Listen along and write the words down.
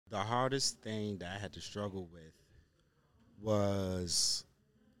The hardest thing that I had to struggle with was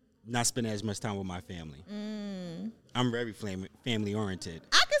not spending as much time with my family. I'm very family oriented.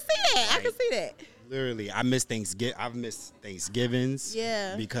 I can see that. I can see that. Literally, I've missed Thanksgivings.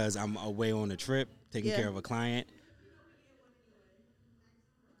 Yeah. Because I'm away on a trip, taking care of a client.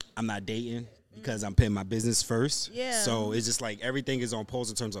 I'm not dating because I'm putting my business first. Yeah. So it's just like everything is on pause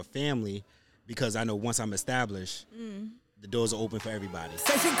in terms of family because I know once I'm established, the doors are open for everybody.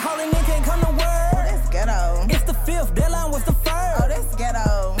 Say she calling in, can't come to work. Oh, that's ghetto. It's the fifth, deadline was the first. Oh, that's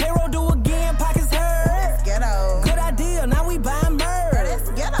ghetto. Payroll do again, pockets hurt. Oh, that's ghetto. Good idea, now we buying merch. Oh, that's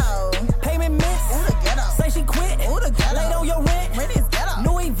ghetto. Payment missed. Ooh, the ghetto. Say she quit. Ooh, the ghetto. Late on your rent. Rent is ghetto.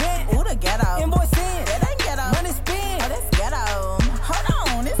 New event. Ooh, the ghetto. Invoice in. That ain't ghetto. Money spent. Oh, that's ghetto.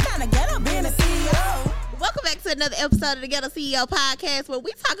 Hold on, it's kind of ghetto being a CEO. Welcome back to another episode of the Ghetto CEO Podcast, where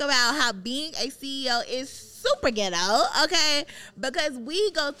we talk about how being a CEO is super ghetto, okay? Because we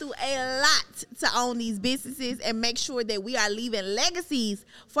go through a lot to own these businesses and make sure that we are leaving legacies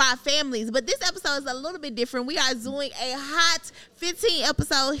for our families. But this episode is a little bit different. We are doing a hot 15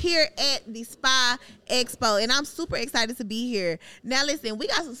 episode here at the Spa Expo, and I'm super excited to be here. Now, listen, we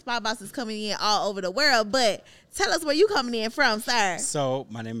got some spa bosses coming in all over the world, but tell us where you coming in from, sir. So,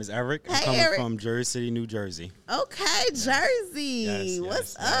 my name is Erick. I'm Hey, coming Erick. from Jersey City, New Jersey. Okay, Jersey. Yes,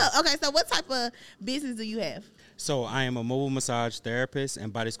 What's yes. up? Okay, so what type of business do you have? So, I am a mobile massage therapist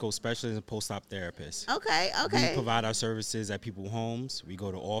and body scope specialist and post-op therapist. Okay. We provide our services at people's homes. We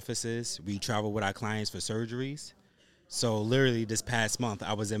go to offices. We travel with our clients for surgeries. So, literally, this past month,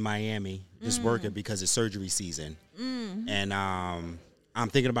 I was in Miami just working because it's surgery season. And I'm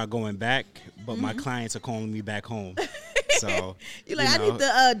thinking about going back, but my clients are calling me back home. So You're like, I need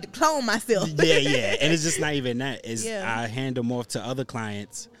to clone myself. yeah. And it's just not even that. It's Yeah. I hand them off to other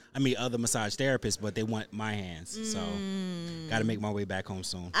clients. Other massage therapists, but they want my hands. So got to make my way back home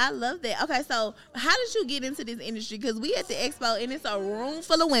soon. I love that. Okay, so how did you get into this industry? Because we at the expo, and it's a room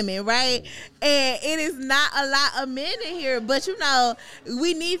full of women, right? And it is not a lot of men in here, but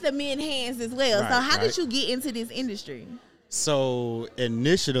we need the men hands as well. Right, so how did right. you get into this industry? So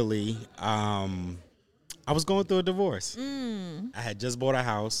initially, I was going through a divorce. I had just bought a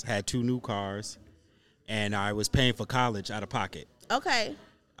house, had 2 new cars, and I was paying for college out of pocket. Okay.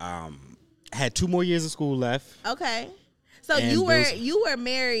 Had 2 more years of school left. Okay. So And you were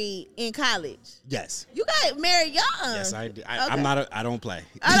married in college. Yes. You got married young. Yes, I did. Okay. I don't play.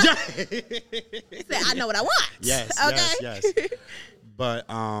 He said, I know what I want. Yes, Okay. yes. But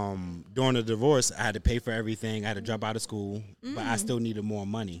during the divorce, I had to pay for everything. I had to drop out of school, but I still needed more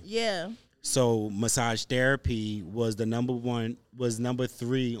money. Yeah. So massage therapy was number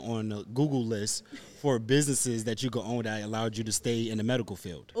 3 on the Google list for businesses that you could own that allowed you to stay in the medical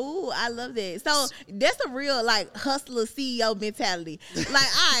field. Ooh, I love that. So that's a real hustler CEO mentality. Like,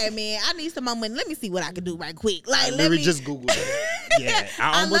 all right, man, I need some more money. Let me see what I can do right quick. Like, Let me just Google it. Yeah,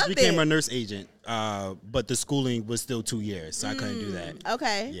 I almost love became that. a nurse agent, but the schooling was still 2 years, so I couldn't do that.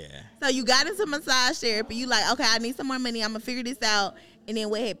 Okay. Yeah. So you got into massage therapy. You like, okay, I need some more money. I'm gonna figure this out. And then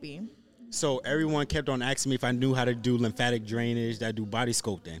what happened? So everyone kept on asking me if I knew how to do lymphatic drainage, that I do body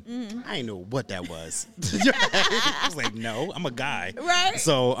sculpting. I didn't know what that was. I was like, no, I'm a guy. Right.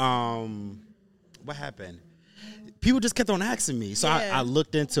 So what happened? People just kept on asking me. So Yeah. I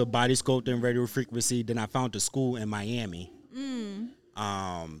looked into body sculpting, radio frequency. Then I found the school in Miami.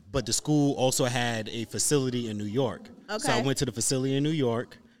 But the school also had a facility in New York. So I Okay. went to the facility in New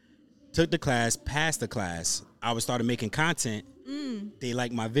York, took the class, passed the class. I started making content. They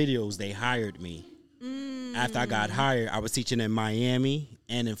liked my videos. They hired me. After I got hired, I was teaching in Miami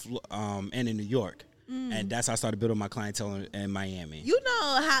and in New York. And that's how I started building my clientele in Miami. You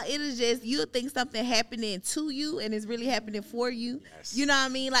know how it is just, you'll think something happening to you and it's really happening for you. Yes. You know what I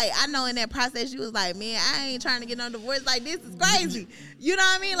mean? Like, I know in that process, you was like, man, I ain't trying to get on divorce. Like, this is crazy. You know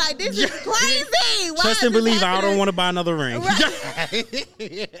what I mean? Like, this is crazy. Why Trust is and this believe, I happening? don't want to buy another ring.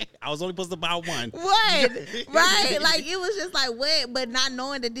 Right. I was only supposed to buy one. What? Right? Like, it was just like, what? But not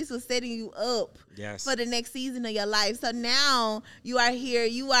knowing that this was setting you up Yes. for the next season of your life. So now you are here.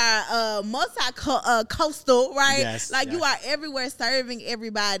 You are multi-coastal, right? Yes, Like, you yes. are everywhere serving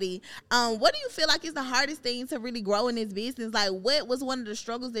everybody. What do you feel like is the hardest thing to really grow in this business? Like, what was one of the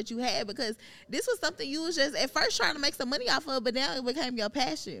struggles that you had? Because this was something you was just at first trying to make some money off of, but now it became your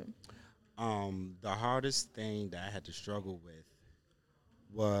passion. The hardest thing that I had to struggle with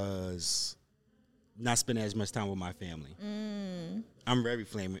was not spending as much time with my family. I'm very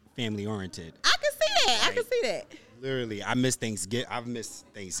family oriented. I can see that. I can see that. Literally, I've missed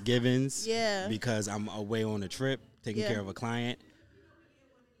Thanksgivings. Yeah. Because I'm away on a trip, taking Yeah. care of a client.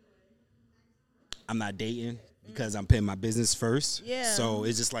 I'm not dating because I'm putting my business first. Yeah. So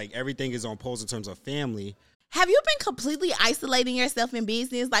it's just like everything is on pause in terms of family. Have you been completely isolating yourself in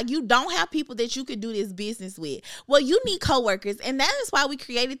business? Like you don't have people that you could do this business with. Well, you need coworkers, and that is why we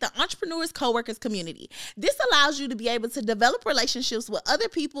created the Entrepreneurs Coworkers Community. This allows you to be able to develop relationships with other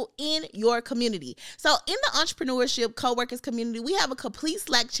people in your community. So in the Entrepreneurship Coworkers Community, we have a complete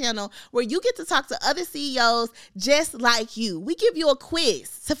Slack channel where you get to talk to other CEOs just like you. We give you a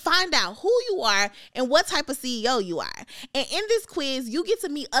quiz to find out who you are and what type of CEO you are. And in this quiz, you get to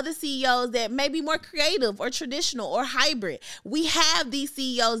meet other CEOs that may be more creative or traditional or hybrid. We have these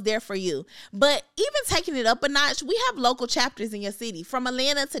CEOs there for you. But even taking it up a notch, we have local chapters in your city, from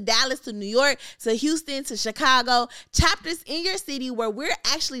Atlanta to Dallas to New York to Houston to Chicago, chapters in your city where we're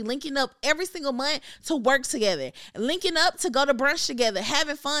actually linking up every single month to work together, linking up to go to brunch together,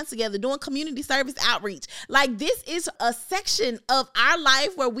 having fun together, doing community service outreach. Like this is a section of our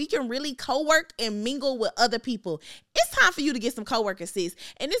life where we can really co-work and mingle with other people. It's time for you to get some coworkers, sis.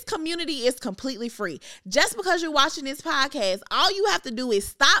 And this community is completely free. Just because you're watching this podcast, all you have to do is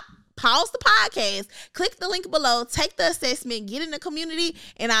stop, pause the podcast, click the link below, take the assessment, get in the community,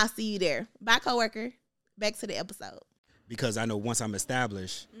 and I'll see you there. Bye, coworker. Back to the episode. Because I know once I'm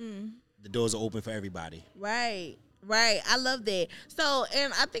established, the doors are open for everybody. Right. Right. I love that. So,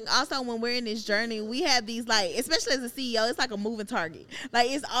 and I think also when we're in this journey, we have these, like, especially as a CEO, it's like a moving target. Like,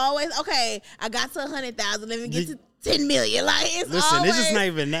 it's always, okay, I got to 100,000, let me get to 10 million. Like, Listen, it's just not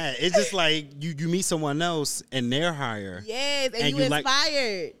even that. It's just like you meet someone else and they're higher. Yes, and you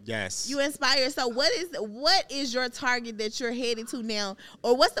inspired. Yes. You inspired. So what is your target that you're headed to now?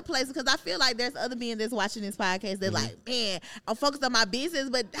 Or what's the place? Because I feel like there's other men that's watching this podcast. They're like, man, I'm focused on my business,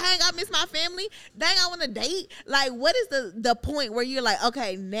 but dang, I miss my family. Dang, I want to date. Like, what is the point where you're like,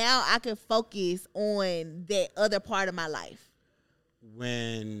 okay, now I can focus on that other part of my life?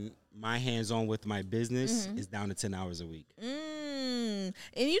 When my hands-on with my business is down to 10 hours a week. And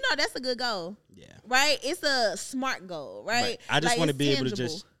you know that's a good goal. Yeah. Right? It's a smart goal, right? I just want to be tangible.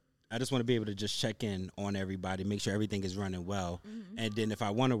 able to just check in on everybody, make sure everything is running well. And then if I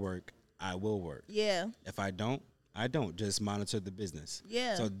want to work, I will work. Yeah. If I don't, I don't. Just monitor the business.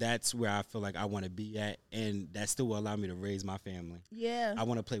 Yeah. So that's where I feel like I want to be at, and that still will allow me to raise my family. Yeah. I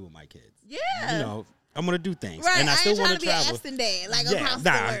want to play with my kids. Yeah. You know, I'm going to do things. Right. And I still want to to travel. Be an absent dad, like across the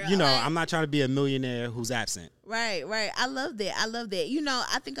world. You know, like, I'm not trying to be a millionaire who's absent. Right, right. I love that. You know,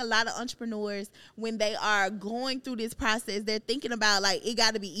 I think a lot of entrepreneurs, when they are going through this process, they're thinking about, like, it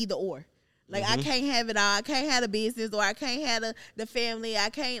got to be either or. Like, I can't have it all. I can't have a business, or I can't have the family. I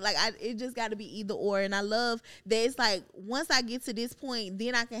can't, like, it just got to be either or. And I love that it's like, once I get to this point,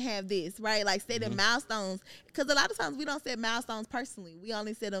 then I can have this, right? Like, setting milestones. Because a lot of times we don't set milestones personally. We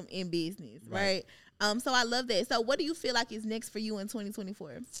only set them in business, right? So I love that. So what do you feel like is next for you in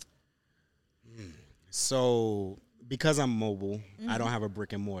 2024? So because I'm mobile, I don't have a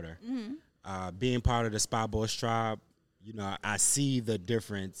brick and mortar. Being part of the Spy Boss tribe, you know, I see the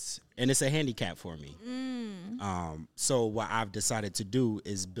difference, and it's a handicap for me. So what I've decided to do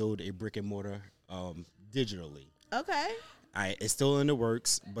is build a brick and mortar digitally. Okay. It's still in the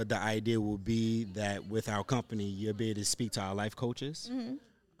works, but the idea will be that with our company, you'll be able to speak to our life coaches.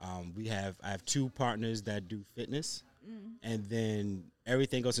 I have 2 partners that do fitness, and then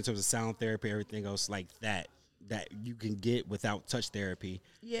everything else in terms of sound therapy, everything else like that you can get without touch therapy.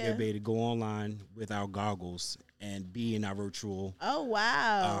 Yeah. You'll be able to go online with our goggles and be in our virtual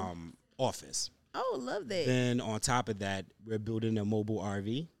office. Oh, love that. Then on top of that, we're building a mobile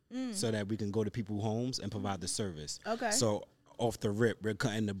RV so that we can go to people's homes and provide the service. Okay. So off the rip, we're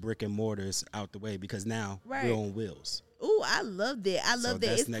cutting the brick and mortars out the way because now we're on wheels. Ooh, I love that. I love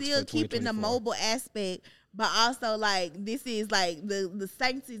that. It's still keeping the mobile aspect, but also, like, this is like the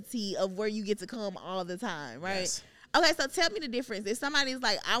sanctity of where you get to come all the time, right? Yes. Okay, so tell me the difference. If somebody's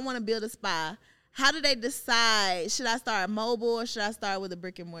like, I want to build a spa, how do they decide? Should I start mobile or should I start with a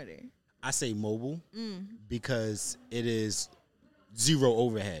brick and mortar? I say mobile because it is zero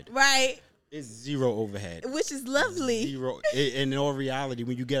overhead. Right. It's zero overhead. Which is lovely. Zero. And in all reality,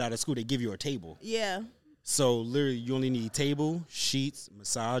 when you get out of school, they give you a table. Yeah. So literally, you only need table, sheets,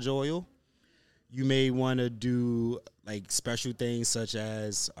 massage oil. You may want to do like special things such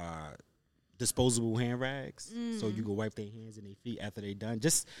as disposable hand rags, so you can wipe their hands and their feet after they're done.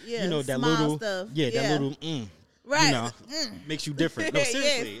 Just you know that small little stuff. that little right. You know, makes you different. No,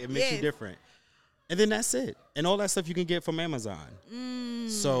 seriously, it makes you different. And then that's it. And all that stuff you can get from Amazon.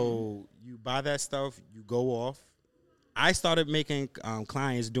 So you buy that stuff, you go off. I started making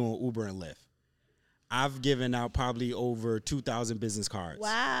clients doing Uber and Lyft. I've given out probably over 2,000 business cards.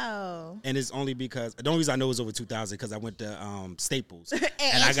 Wow. And it's only because the only reason I know it's over 2,000 because I went to Staples and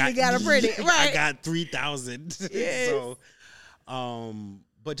I got a printed. Right. I got 3,000. Yes. So,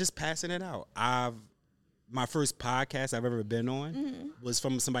 but just passing it out. My first podcast I've ever been on was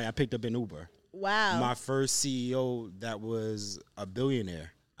from somebody I picked up in Uber. Wow. My first CEO that was a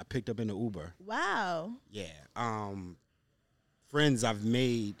billionaire, I picked up in the Uber. Wow. Yeah. Friends I've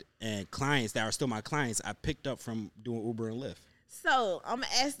made and clients that are still my clients, I picked up from doing Uber and Lyft. So I'm gonna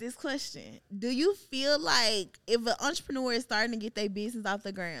ask this question: do you feel like if an entrepreneur is starting to get their business off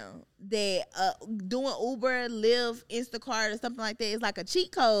the ground, that doing Uber, Lyft, Instacart, or something like that is like a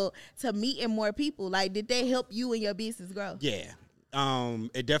cheat code to meeting more people? Like, did they help you and your business grow? Yeah.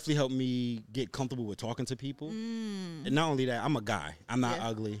 It definitely helped me get comfortable with talking to people. And not only that, I'm a guy. I'm not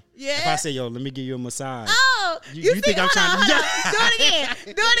ugly. Yeah. If I say, yo, let me give you a massage. Oh, you think I'm trying to... Do it again.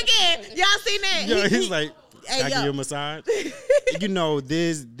 Do it again. Y'all seen that? Yo, he's like, hey, I give you a massage. You know,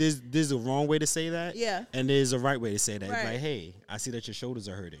 there's a wrong way to say that. Yeah. And there's a right way to say that. Right. Like, hey, I see that your shoulders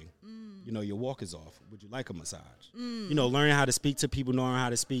are hurting. You know, your walk is off. Would you like a massage? You know, learning how to speak to people, knowing how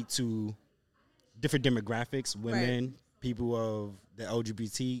to speak to different demographics, women, people of the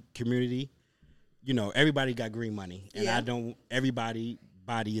LGBT community. You know, everybody got green money. And everybody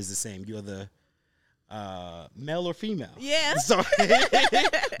body is the same. You're the male or female. Yeah. So,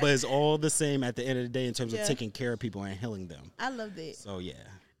 but it's all the same at the end of the day in terms of taking care of people and healing them. I love that. So, yeah.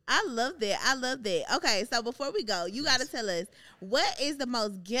 I love that. Okay, so before we go, you got to tell us, what is the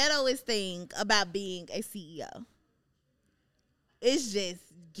most ghettoest thing about being a CEO? It's just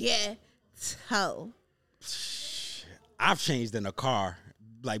ghetto. I've changed in a car,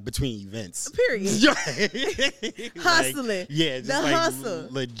 like, between events. Period. Hustling. Like, yeah, just the like hustle.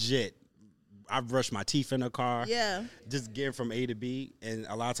 legit. I brush my teeth in a car. Yeah. Just getting from A to B. And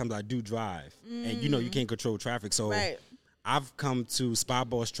a lot of times I do drive. And, you know, you can't control traffic. So Right. I've come to Spot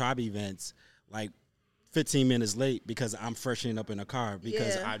Boss Tribe events, like, 15 minutes late because I'm freshening up in a car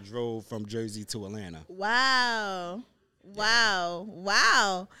because I drove from Jersey to Atlanta. Wow.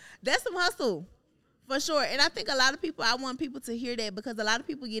 That's some hustle. For sure. And I think a lot of people, I want people to hear that because a lot of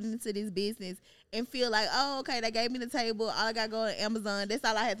people get into this business and feel like, oh, okay, they gave me the table. All I got to go to Amazon. That's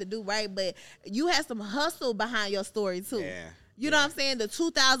all I have to do, right? But you have some hustle behind your story, too. Yeah. You know what I'm saying? The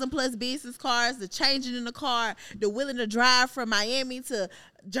 2,000 plus business cards, the changing in the car, the willing to drive from Miami to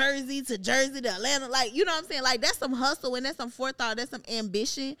Jersey to Atlanta. Like, you know what I'm saying? Like, that's some hustle and that's some forethought. That's some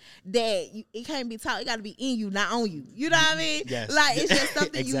ambition that it can't be taught. It got to be in you, not on you. You know what I mean? Yes. Like, it's just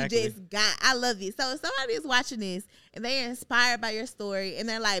something Exactly. you just got. I love it. So if somebody is watching this and they're inspired by your story and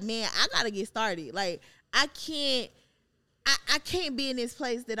they're like, man, I got to get started. Like, I can't be in this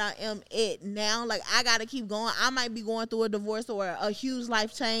place that I am at now. Like, I got to keep going. I might be going through a divorce or a huge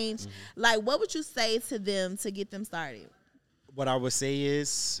life change. Like, what would you say to them to get them started? What I would say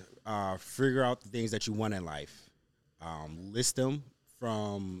is figure out the things that you want in life. List them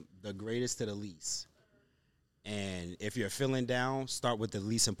from the greatest to the least. And if you're feeling down, start with the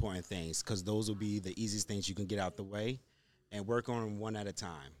least important things because those will be the easiest things you can get out the way and work on them one at a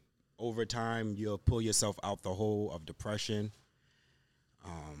time. Over time, you'll pull yourself out the hole of depression.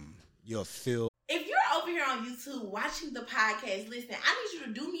 You'll feel. If you're over here on YouTube watching the podcast, listen, I need you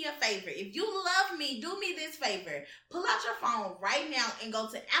to do me a favor. If you love me, do me this favor. Pull out your phone right now and go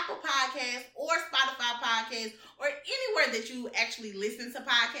to Apple Podcasts or Spotify Podcasts or anywhere that you actually listen to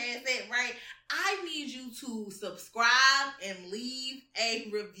podcasts at, right? I need you to subscribe and leave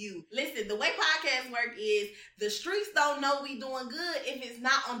a review. Listen, the way podcasts work is the streets don't know we doing good if it's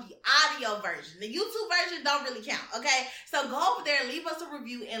not on the audio version. The YouTube version don't really count, okay? So go over there, leave us a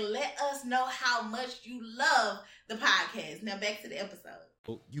review, and let us know how much you love the podcast. Now back to the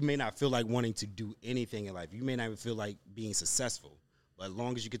episode. You may not feel like wanting to do anything in life. You may not even feel like being successful. But as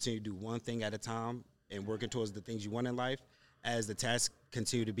long as you continue to do one thing at a time and working towards the things you want in life, as the tasks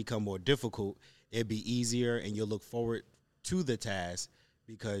continue to become more difficult, it'll be easier and you'll look forward to the task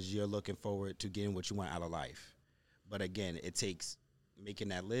because you're looking forward to getting what you want out of life. But again, it takes making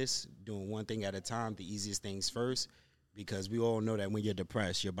that list, doing one thing at a time, the easiest things first, because we all know that when you're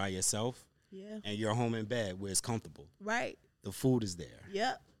depressed, you're by yourself and you're home in bed where it's comfortable. Right. The food is there.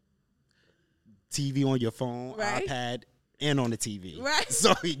 Yep. TV on your phone, Right. iPad, and on the TV. Right.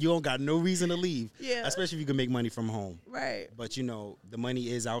 So you don't got no reason to leave. Yeah. Especially if you can make money from home. Right. But, you know, the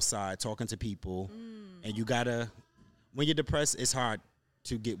money is outside talking to people. And you got to, when you're depressed, it's hard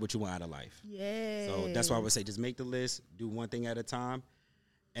to get what you want out of life. Yeah. So that's why I would say just make the list, do one thing at a time,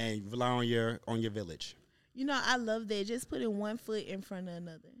 and rely on your village. You know, I love that. Just putting one foot in front of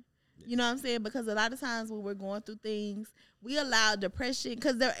another. You know what I'm saying? Because a lot of times when we're going through things, we allow depression.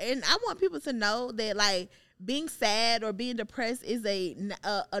 And I want people to know that, like, being sad or being depressed is a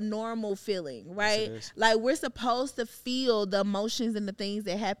normal feeling, right? Yes, like, we're supposed to feel the emotions and the things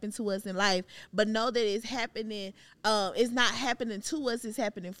that happen to us in life, but know that it's happening. It's not happening to us; it's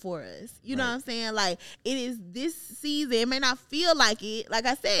happening for us. You know what I'm saying? Like, it is this season. It may not feel like it. Like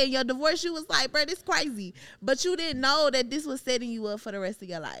I said, in your divorce, you was like, "Bro, this crazy," but you didn't know that this was setting you up for the rest of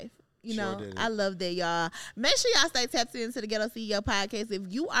your life. You know, Sure did. I love that, y'all. Make sure y'all stay tapped into the Ghetto CEO podcast.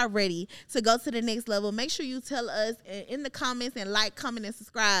 If you are ready to go to the next level, make sure you tell us in the comments and like, comment, and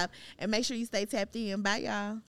subscribe. And make sure you stay tapped in. Bye, y'all.